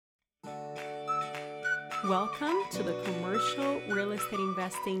Welcome to the Commercial Real Estate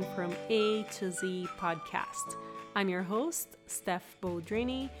Investing from A to Z podcast. I'm your host, Steph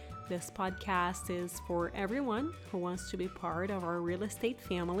Boldrini. This podcast is for everyone who wants to be part of our real estate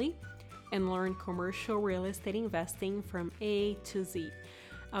family and learn commercial real estate investing from A to Z.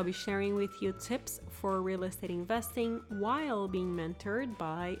 I'll be sharing with you tips for real estate investing while being mentored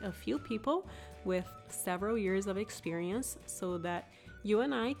by a few people with several years of experience so that you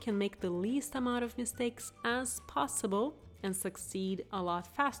and I can make the least amount of mistakes as possible and succeed a lot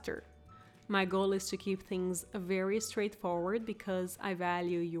faster. My goal is to keep things very straightforward because I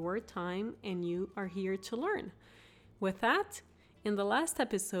value your time and you are here to learn. With that, in the last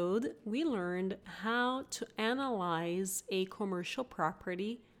episode, we learned how to analyze a commercial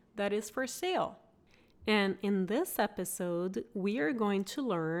property that is for sale. And in this episode, we are going to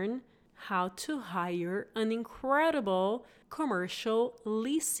learn how to hire an incredible commercial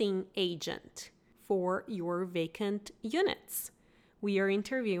leasing agent for your vacant units. We are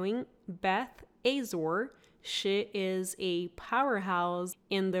interviewing Beth Azor. She is a powerhouse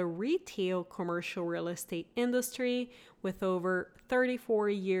in the retail commercial real estate industry with over 34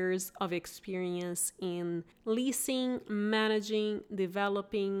 years of experience in leasing, managing,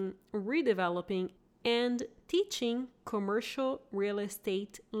 developing, redeveloping, and teaching commercial real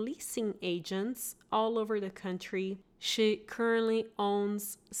estate leasing agents all over the country. She currently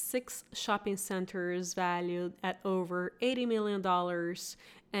owns 6 shopping centers valued at over $80 million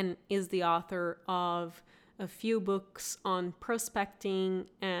and is the author of a few books on prospecting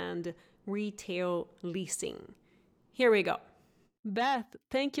and retail leasing. Here we go. Beth,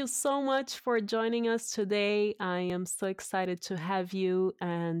 thank you so much for joining us today. I am so excited to have you.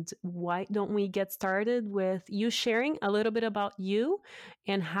 And why don't we get started with you sharing a little bit about you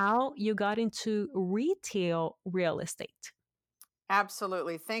and how you got into retail real estate?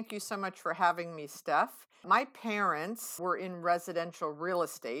 Absolutely. Thank you so much for having me, Steph. My parents were in residential real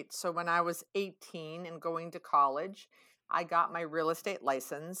estate. So when I was 18 and going to college, I got my real estate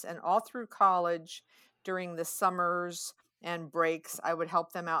license. And all through college, during the summers and breaks, I would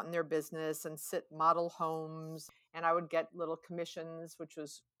help them out in their business and sit model homes. And I would get little commissions, which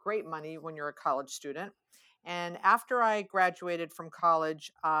was great money when you're a college student. And after I graduated from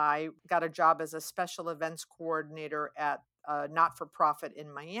college, I got a job as a special events coordinator at a not-for-profit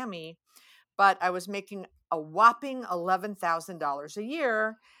in Miami, but I was making a whopping $11,000 a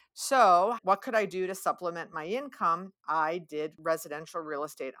year. So what could I do to supplement my income? I did residential real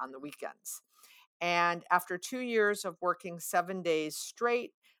estate on the weekends. And after 2 years of working 7 days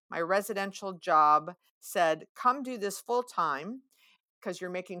straight, my residential job said, come do this full time because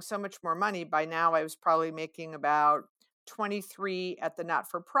you're making so much more money. By now, I was probably making about 23 at the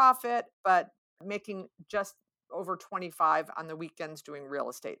not-for-profit, but making just over 25 on the weekends doing real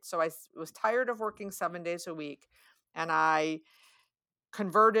estate. So I was tired of working 7 days a week, and I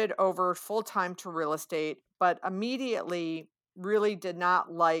converted over full-time to real estate, but immediately really did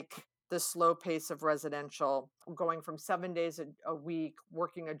not like the slow pace of residential, going from 7 days a week,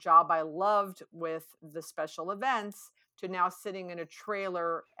 working a job I loved with the special events, to now sitting in a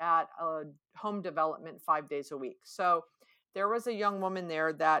trailer at a home development 5 days a week. So there was a young woman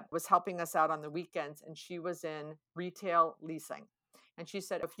there that was helping us out on the weekends, and she was in retail leasing. And she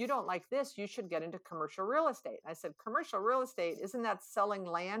said, if you don't like this, you should get into commercial real estate. I said, commercial real estate, isn't that selling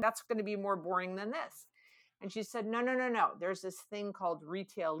land? That's going to be more boring than this. And she said, no. There's this thing called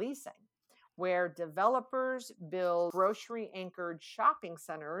retail leasing, where developers build grocery anchored shopping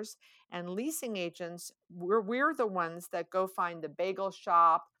centers, and leasing agents, we're the ones that go find the bagel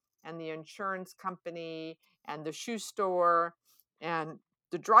shop and the insurance company and the shoe store and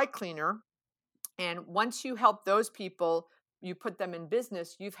the dry cleaner. And once you help those people, you put them in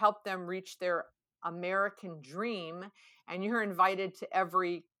business, you've helped them reach their American dream, and you're invited to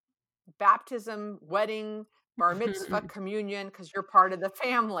every baptism, wedding, bar mitzvah, communion, because you're part of the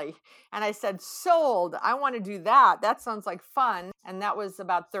family. And I said, sold. I want to do that. That sounds like fun. And that was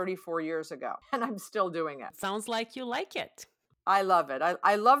about 34 years ago. And I'm still doing it. Sounds like you like it. I love it.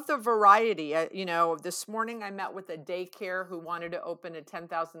 I love the variety. This morning I met with a daycare who wanted to open a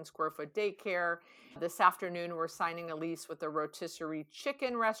 10,000 square foot daycare. This afternoon, we're signing a lease with a rotisserie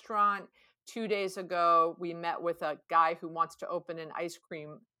chicken restaurant. 2 days ago, we met with a guy who wants to open an ice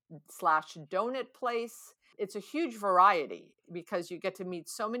cream / donut place. It's a huge variety because you get to meet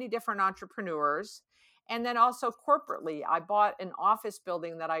so many different entrepreneurs. And then also corporately, I bought an office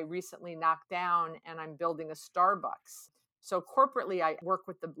building that I recently knocked down, and I'm building a Starbucks. So corporately, I work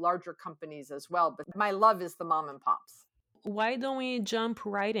with the larger companies as well, but my love is the mom and pops. Why don't we jump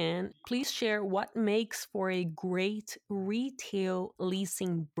right in? Please share what makes for a great retail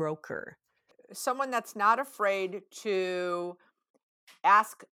leasing broker. someone that's not afraid to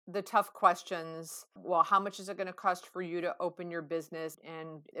ask the tough questions. Well, how much is it going to cost for you to open your business?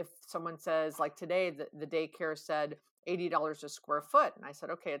 And if someone says, like today, the daycare said $80 a square foot. And I said,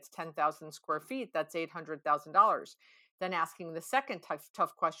 okay, it's 10,000 square feet. That's $800,000. Then asking the second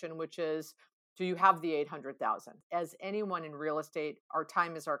tough question, which is, do you have the 800,000? As anyone in real estate, our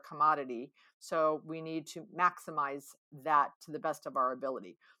time is our commodity. So we need to maximize that to the best of our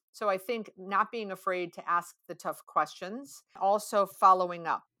ability. So I think not being afraid to ask the tough questions, also following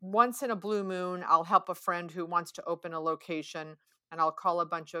up. Once in a blue moon, I'll help a friend who wants to open a location, and I'll call a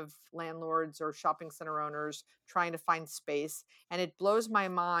bunch of landlords or shopping center owners trying to find space. And it blows my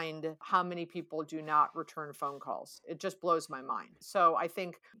mind how many people do not return phone calls. It just blows my mind. So I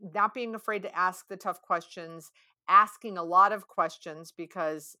think not being afraid to ask the tough questions, asking a lot of questions,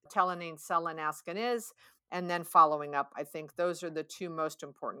 because telling ain't selling, asking is, and then following up. I think those are the two most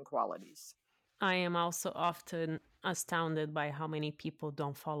important qualities. I am also often astounded by how many people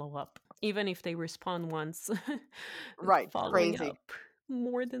don't follow up, even if they respond once. Right. Following Crazy. up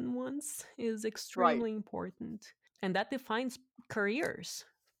more than once is Right. extremely important, and that defines careers.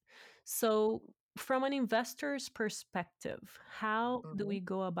 So, from an investor's perspective, how do Mhm. we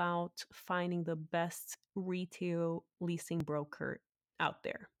go about finding the best retail leasing broker out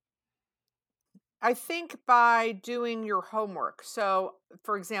there? I think by doing your homework. So,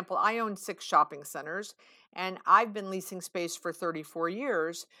 for example, I own 6 shopping centers and I've been leasing space for 34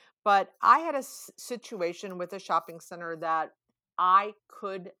 years. But I had a situation with a shopping center that I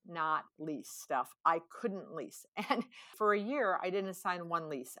could not lease stuff. I couldn't lease. And for a year, I didn't sign one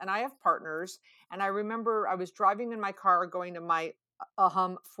lease. And I have partners. And I remember I was driving in my car going to my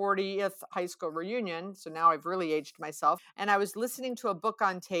 40th high school reunion. So now I've really aged myself. And I was listening to a book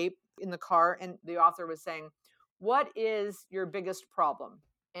on tape in the car, and the author was saying, what is your biggest problem?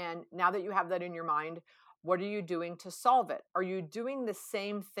 And now that you have that in your mind, what are you doing to solve it? Are you doing the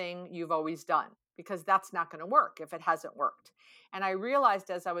same thing you've always done? Because that's not going to work if it hasn't worked. And I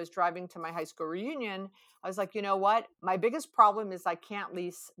realized as I was driving to my high school reunion, I was like, you know what? My biggest problem is I can't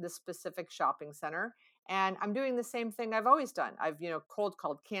lease this specific shopping center. And I'm doing the same thing I've always done. I've, cold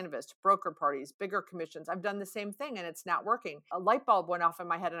called, canvassed, broker parties, bigger commissions. I've done the same thing and it's not working. A light bulb went off in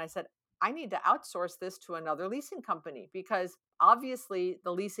my head and I said, I need to outsource this to another leasing company because obviously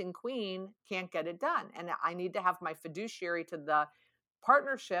the leasing queen can't get it done. And I need to have my fiduciary to the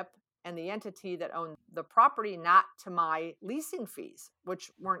partnership and the entity that owned the property, not to my leasing fees,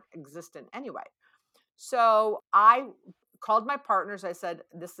 which weren't existent anyway. So I called my partners. I said,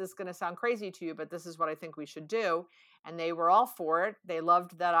 this is going to sound crazy to you, but this is what I think we should do. And they were all for it. They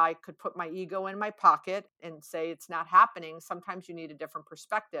loved that I could put my ego in my pocket and say, it's not happening. Sometimes you need a different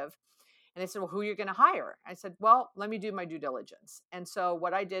perspective. And they said, well, who are you going to hire? I said, well, let me do my due diligence. And so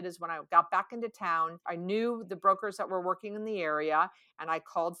what I did is when I got back into town, I knew the brokers that were working in the area and I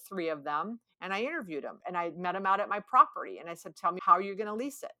called 3 of them and I interviewed them and I met them out at my property. And I said, tell me, how are you going to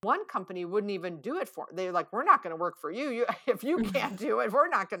lease it? One company wouldn't even do it for me. They're like, we're not going to work for you. If you can't do it, we're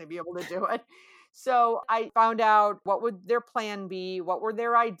not going to be able to do it. So I found out what would their plan be, what were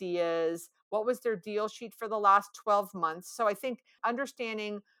their ideas, what was their deal sheet for the last 12 months. So I think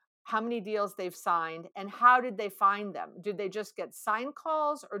understanding how many deals they've signed and how did they find them? Did they just get sign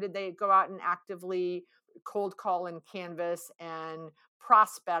calls or did they go out and actively cold call and canvas and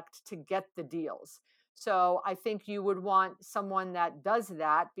prospect to get the deals? So I think you would want someone that does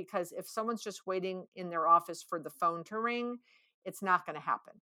that, because if someone's just waiting in their office for the phone to ring, it's not going to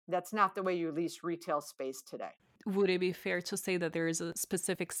happen. That's not the way you lease retail space today. Would it be fair to say that there is a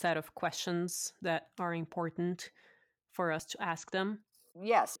specific set of questions that are important for us to ask them?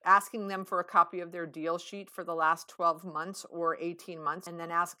 Yes, asking them for a copy of their deal sheet for the last 12 months or 18 months, and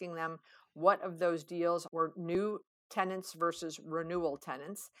then asking them what of those deals were new tenants versus renewal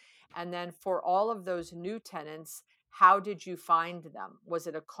tenants. And then for all of those new tenants, how did you find them? Was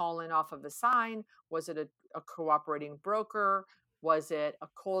it a call in off of a sign? Was it a cooperating broker? Was it a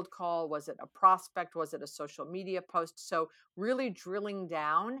cold call? Was it a prospect? Was it a social media post? So, really drilling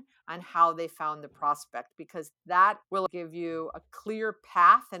down on how they found the prospect, because that will give you a clear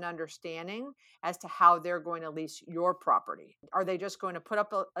path and understanding as to how they're going to lease your property. Are they just going to put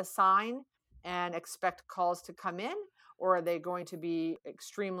up a sign and expect calls to come in, or are they going to be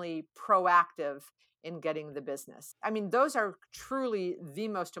extremely proactive in getting the business? I mean, those are truly the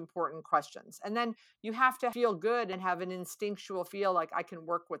most important questions. And then you have to feel good and have an instinctual feel like I can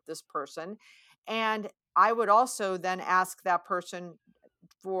work with this person. And I would also then ask that person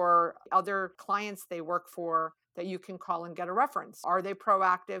for other clients they work for that you can call and get a reference. Are they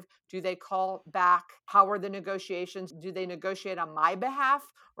proactive? Do they call back? How are the negotiations? Do they negotiate on my behalf?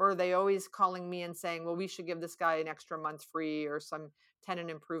 Or are they always calling me and saying, well, we should give this guy an extra month free or some tenant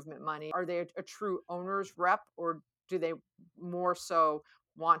improvement money? Are they a true owner's rep, or do they more so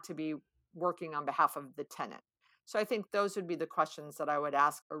want to be working on behalf of the tenant? So I think those would be the questions that I would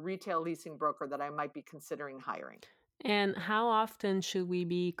ask a retail leasing broker that I might be considering hiring. And how often should we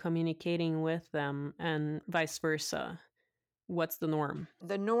be communicating with them and vice versa? What's the norm?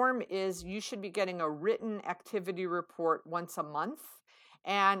 The norm is you should be getting a written activity report once a month.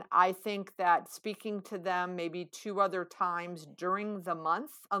 And I think that speaking to them maybe two other times during the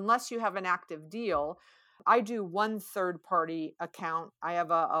month, unless you have an active deal. I do one third party account. I have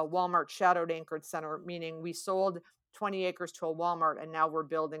a Walmart shadowed anchored center, meaning we sold 20 acres to a Walmart and now we're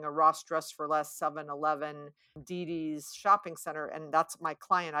building a Ross Dress for Less 7-Eleven Didi's shopping center. And that's my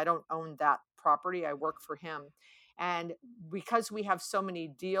client. I don't own that property, I work for him. And because we have so many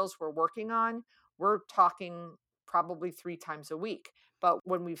deals we're working on, we're talking probably 3 times a week. But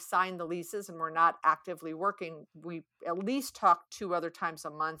when we've signed the leases and we're not actively working, we at least talk 2 other times a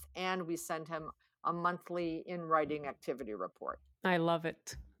month, and we send him a monthly in writing activity report. I love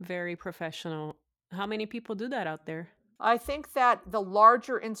it. Very professional. How many people do that out there? I think that the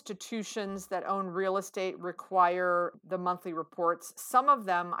larger institutions that own real estate require the monthly reports. Some of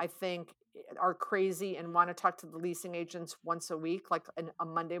them, I think, are crazy and want to talk to the leasing agents once a week, like a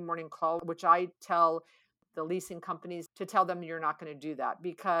Monday morning call, which I tell the leasing companies to tell them you're not going to do that,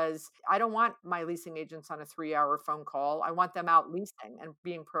 because I don't want my leasing agents on a 3-hour phone call. I want them out leasing and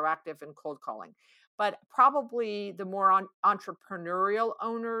being proactive and cold calling. But probably the more entrepreneurial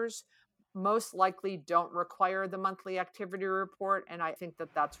owners most likely don't require the monthly activity report. And I think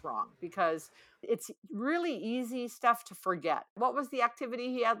that that's wrong, because it's really easy stuff to forget. What was the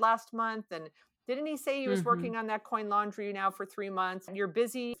activity he had last month? And didn't he say he was Hmm. working on that coin laundry now for 3 months? You're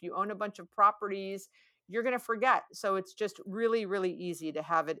busy. If you own a bunch of properties, you're going to forget. So it's just really, really easy to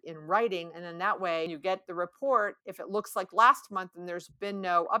have it in writing. And then that way you get the report. If it looks like last month and there's been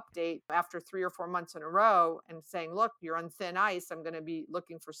no update after 3 or 4 months in a row and saying, look, you're on thin ice, I'm going to be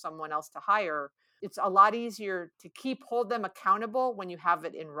looking for someone else to hire. It's a lot easier to hold them accountable when you have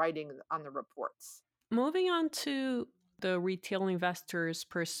it in writing on the reports. Moving on to the retail investor's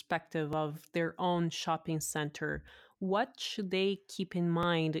perspective of their own shopping center, what should they keep in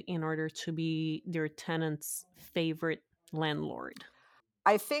mind in order to be their tenant's favorite landlord?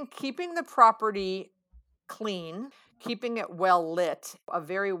 I think keeping the property clean, keeping it well lit, a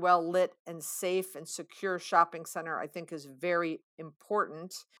very well lit and safe and secure shopping center, I think is very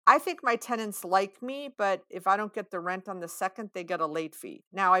important. I think my tenants like me, but if I don't get the rent on the second, they get a late fee.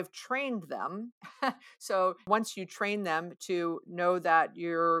 Now, I've trained them. So once you train them to know that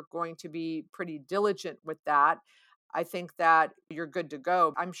you're going to be pretty diligent with that, I think that you're good to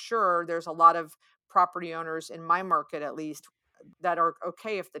go. I'm sure there's a lot of property owners in my market, at least, that are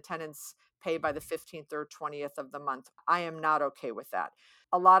okay if the tenants pay by the 15th or 20th of the month. I am not okay with that.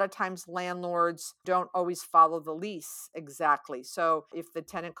 A lot of times landlords don't always follow the lease exactly. So if the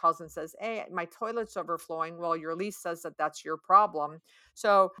tenant calls and says, hey, my toilet's overflowing, well, your lease says that that's your problem.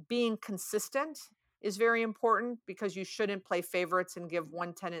 So being consistent is very important, because you shouldn't play favorites and give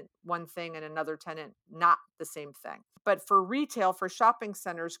one tenant one thing and another tenant not the same thing. But for retail, for shopping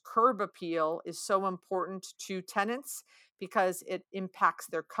centers, curb appeal is so important to tenants because it impacts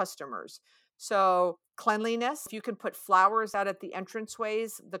their customers. So, cleanliness, if you can put flowers out at the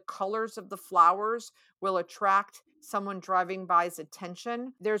entranceways, the colors of the flowers will attract someone driving by's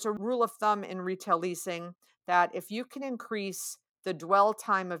attention. There's a rule of thumb in retail leasing that if you can increase the dwell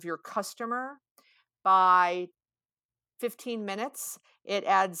time of your customer by 15 minutes, it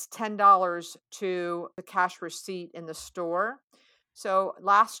adds $10 to the cash receipt in the store. So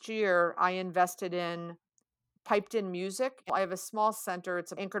last year, I invested in piped in music. I have a small center.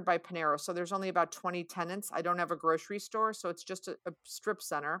 It's anchored by Panera. So there's only about 20 tenants. I don't have a grocery store. So it's just a strip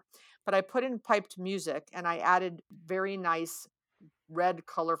center. But I put in piped music and I added very nice red,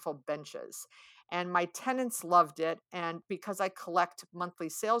 colorful benches. And my tenants loved it. And because I collect monthly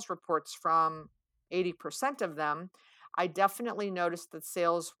sales reports from 80% of them, I definitely noticed that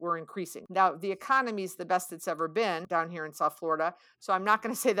sales were increasing. Now, the economy is the best it's ever been down here in South Florida. So I'm not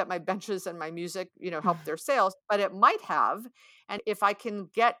going to say that my benches and my music, help their sales, but it might have. And if I can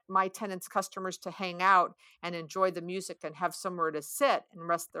get my tenants' customers to hang out and enjoy the music and have somewhere to sit and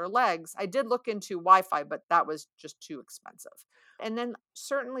rest their legs, I did look into Wi Fi, but that was just too expensive. And then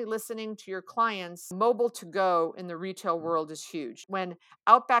certainly listening to your clients. Mobile to go in the retail world is huge. When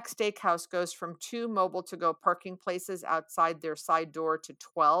Outback Steakhouse goes from 2 mobile to go parking places outside their side door to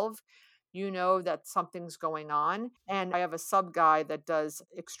 12, you know that something's going on. And I have a sub guy that does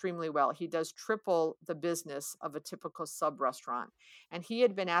extremely well. He does triple the business of a typical sub restaurant. And he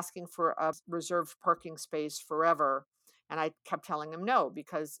had been asking for a reserved parking space forever. And I kept telling him no,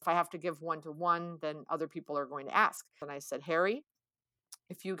 because if I have to give one to one, then other people are going to ask. And I said, Harry,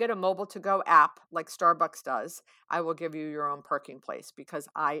 if you get a mobile to go app like Starbucks does, I will give you your own parking place, because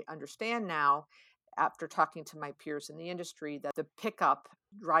I understand now, after talking to my peers in the industry, that the pickup,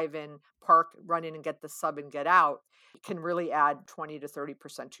 drive in, park, run in and get the sub and get out can really add 20 to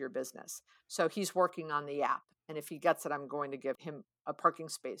 30% to your business. So he's working on the app. And if he gets it, I'm going to give him a parking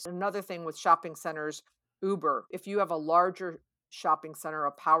space. Another thing with shopping centers, Uber. If you have a larger shopping center,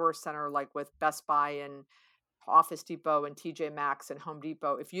 a power center like with Best Buy and Office Depot and TJ Maxx and Home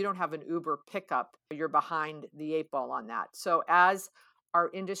Depot, if you don't have an Uber pickup, you're behind the eight ball on that. So as our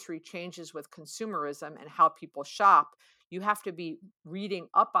industry changes with consumerism and how people shop, you have to be reading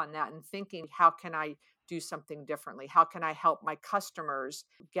up on that and thinking, how can I do something differently? How can I help my customers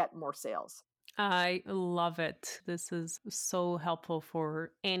get more sales? I love it. This is so helpful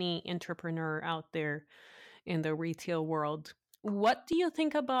for any entrepreneur out there in the retail world. What do you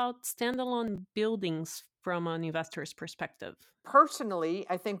think about standalone buildings from an investor's perspective? Personally,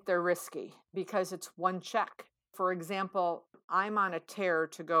 I think they're risky because it's one check. For example, I'm on a tear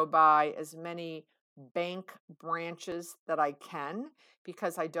to go buy as many bank branches that I can,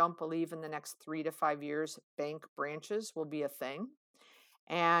 because I don't believe in the next 3 to 5 years bank branches will be a thing.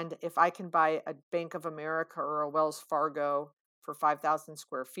 And if I can buy a Bank of America or a Wells Fargo for 5,000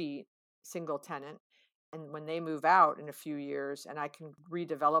 square feet, single tenant, and when they move out in a few years and I can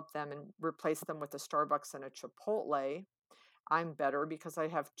redevelop them and replace them with a Starbucks and a Chipotle, I'm better because I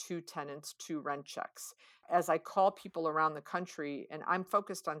have two tenants, two rent checks. As I call people around the country, and I'm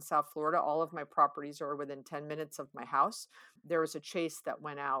focused on South Florida, all of my properties are within 10 minutes of my house. There was a chase that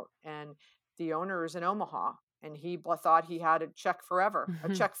went out, and the owner is in Omaha, and he thought he had a check forever,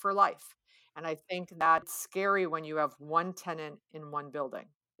 a check for life. And I think that's scary when you have one tenant in one building.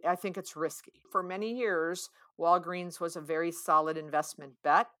 I think it's risky. For many years, Walgreens was a very solid investment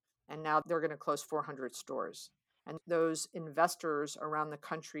bet, and now they're going to close 400 stores. And those investors around the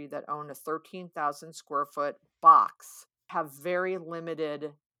country that own a 13,000 square foot box have very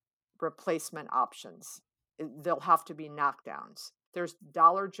limited replacement options. They'll have to be knockdowns. There's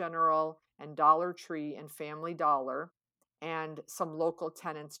Dollar General and Dollar Tree and Family Dollar and some local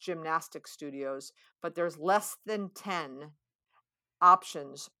tenants, gymnastic studios, but there's less than 10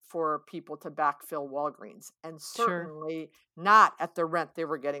 options for people to backfill Walgreens, and Sure. certainly not at the rent they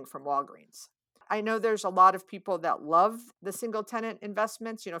were getting from Walgreens. I know there's a lot of people that love the single tenant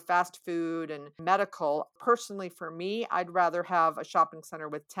investments, fast food and medical. Personally, for me, I'd rather have a shopping center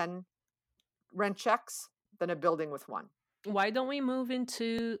with 10 rent checks than a building with one. Why don't we move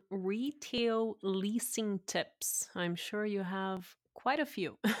into retail leasing tips? I'm sure you have quite a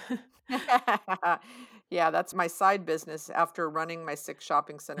few. Yeah, that's my side business. After running my 6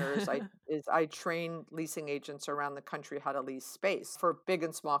 shopping centers, I train leasing agents around the country how to lease space for big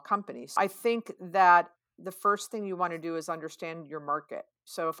and small companies. I think that the first thing you want to do is understand your market.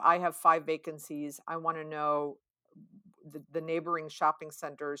 So if I have 5 vacancies, I want to know the neighboring shopping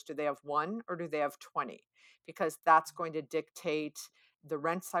centers, do they have one or do they have 20? Because that's going to dictate the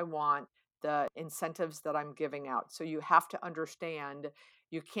rents I want, the incentives that I'm giving out. So you have to understand,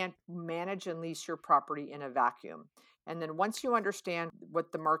 you can't manage and lease your property in a vacuum. And then once you understand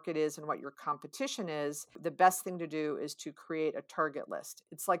what the market is and what your competition is, the best thing to do is to create a target list.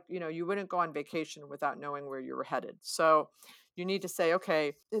 It's like, you wouldn't go on vacation without knowing where you were headed. So you need to say,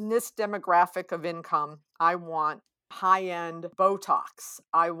 okay, in this demographic of income, I want high end Botox.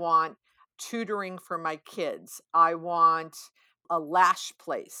 I want tutoring for my kids. I want a lash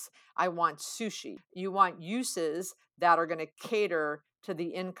place. I want sushi. You want uses that are going to cater to the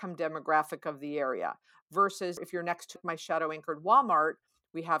income demographic of the area. Versus if you're next to my shadow anchored Walmart,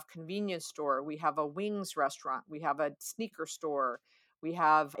 we have convenience store, we have a wings restaurant, we have a sneaker store, we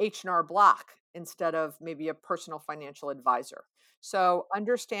have H&R Block instead of maybe a personal financial advisor. So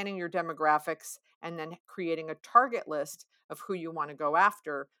understanding your demographics and then creating a target list of who you want to go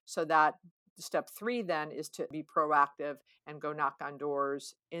after, so that step 3 then is to be proactive and go knock on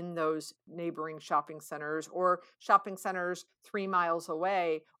doors in those neighboring shopping centers or shopping centers 3 miles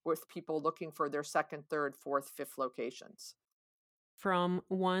away with people looking for their second, third, fourth, fifth locations. From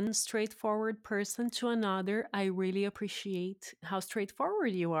one straightforward person to another, I really appreciate how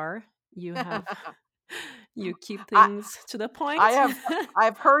straightforward you are. You have you keep I, things to the point. I have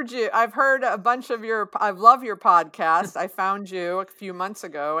I've heard a bunch of I love your podcast. I found you a few months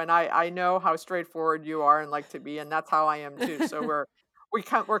ago, and I know how straightforward you are and like to be, and that's how I am too. So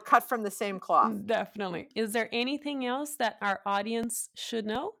we're cut from the same cloth. Definitely. Is there anything else that our audience should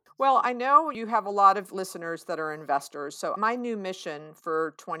know? Well, I know you have a lot of listeners that are investors. So, my new mission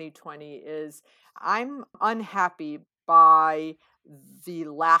for 2020 is I'm unhappy by the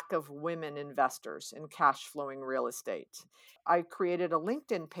lack of women investors in cash flowing real estate. I created a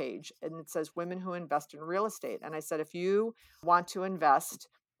LinkedIn page and it says Women Who Invest in Real Estate. And I said, if you want to invest,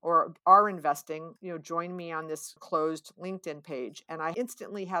 or are investing, join me on this closed LinkedIn page. And I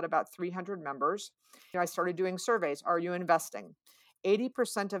instantly had about 300 members. I started doing surveys. Are you investing?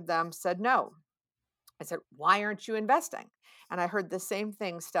 80% of them said no. I said, why aren't you investing? And I heard the same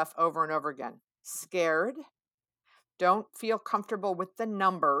thing, Steph, over and over again. Scared, don't feel comfortable with the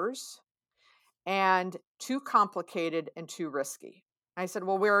numbers, and too complicated and too risky. I said,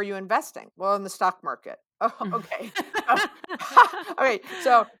 well, where are you investing? Well, in the stock market. Oh, okay. Okay.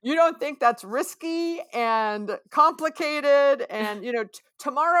 So you don't think that's risky and complicated? And,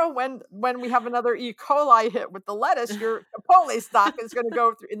 tomorrow when we have another E. coli hit with the lettuce, your Chipotle stock is going to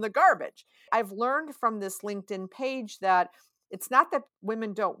go in the garbage. I've learned from this LinkedIn page that it's not that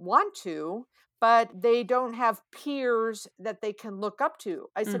women don't want to, but they don't have peers that they can look up to.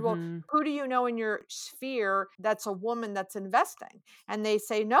 I said, well, Mm-hmm. who do you know in your sphere that's a woman that's investing? And they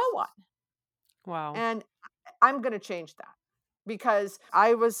say, no one. Wow. And I'm going to change that because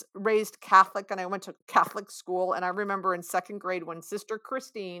I was raised Catholic and I went to Catholic school. And I remember in second grade when Sister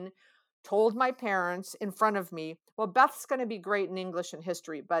Christine told my parents in front of me, well, Beth's going to be great in English and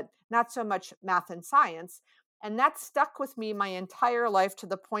history, but not so much math and science. And that stuck with me my entire life to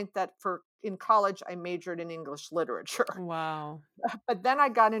the point that in college, I majored in English literature. Wow. But then I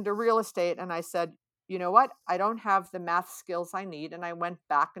got into real estate and I said, you know what? I don't have the math skills I need. And I went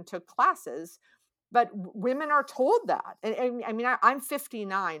back and took classes. But women are told that. And I mean, I'm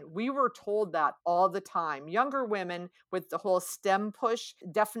 59. We were told that all the time. Younger women with the whole STEM push,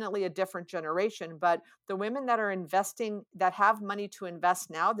 definitely a different generation. But the women that are investing, that have money to invest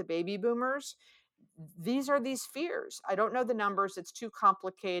now, the baby boomers, these are these fears. I don't know the numbers. It's too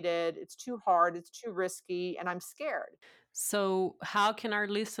complicated. It's too hard. It's too risky. And I'm scared. So, how can our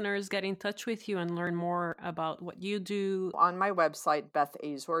listeners get in touch with you and learn more about what you do? On my website, Beth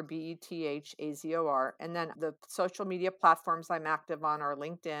Azor, Bethazor. And then the social media platforms I'm active on are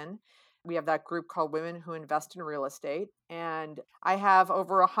LinkedIn. We have that group called Women Who Invest in Real Estate. And I have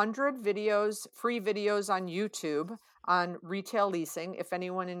over 100 videos, free videos on YouTube on retail leasing, if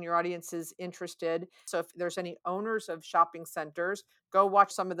anyone in your audience is interested. So if there's any owners of shopping centers, go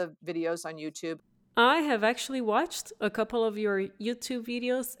watch some of the videos on YouTube. I have actually watched a couple of your YouTube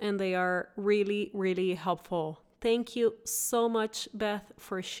videos and they are really, really helpful. Thank you so much, Beth,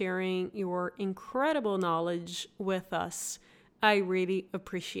 for sharing your incredible knowledge with us. I really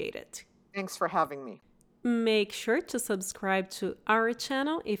appreciate it. Thanks for having me. Make sure to subscribe to our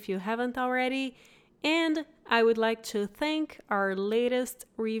channel if you haven't already. And I would like to thank our latest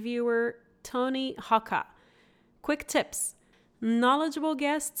reviewer, Tony Haka. Quick tips: knowledgeable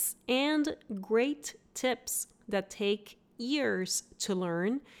guests and great tips that take years to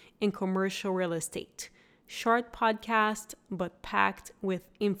learn in commercial real estate. Short podcast, but packed with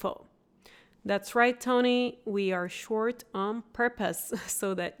info. That's right, Tony. We are short on purpose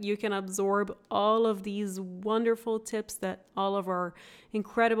so that you can absorb all of these wonderful tips that all of our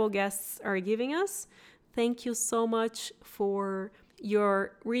incredible guests are giving us. Thank you so much for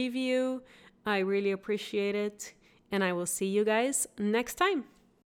your review. I really appreciate it. And I will see you guys next time.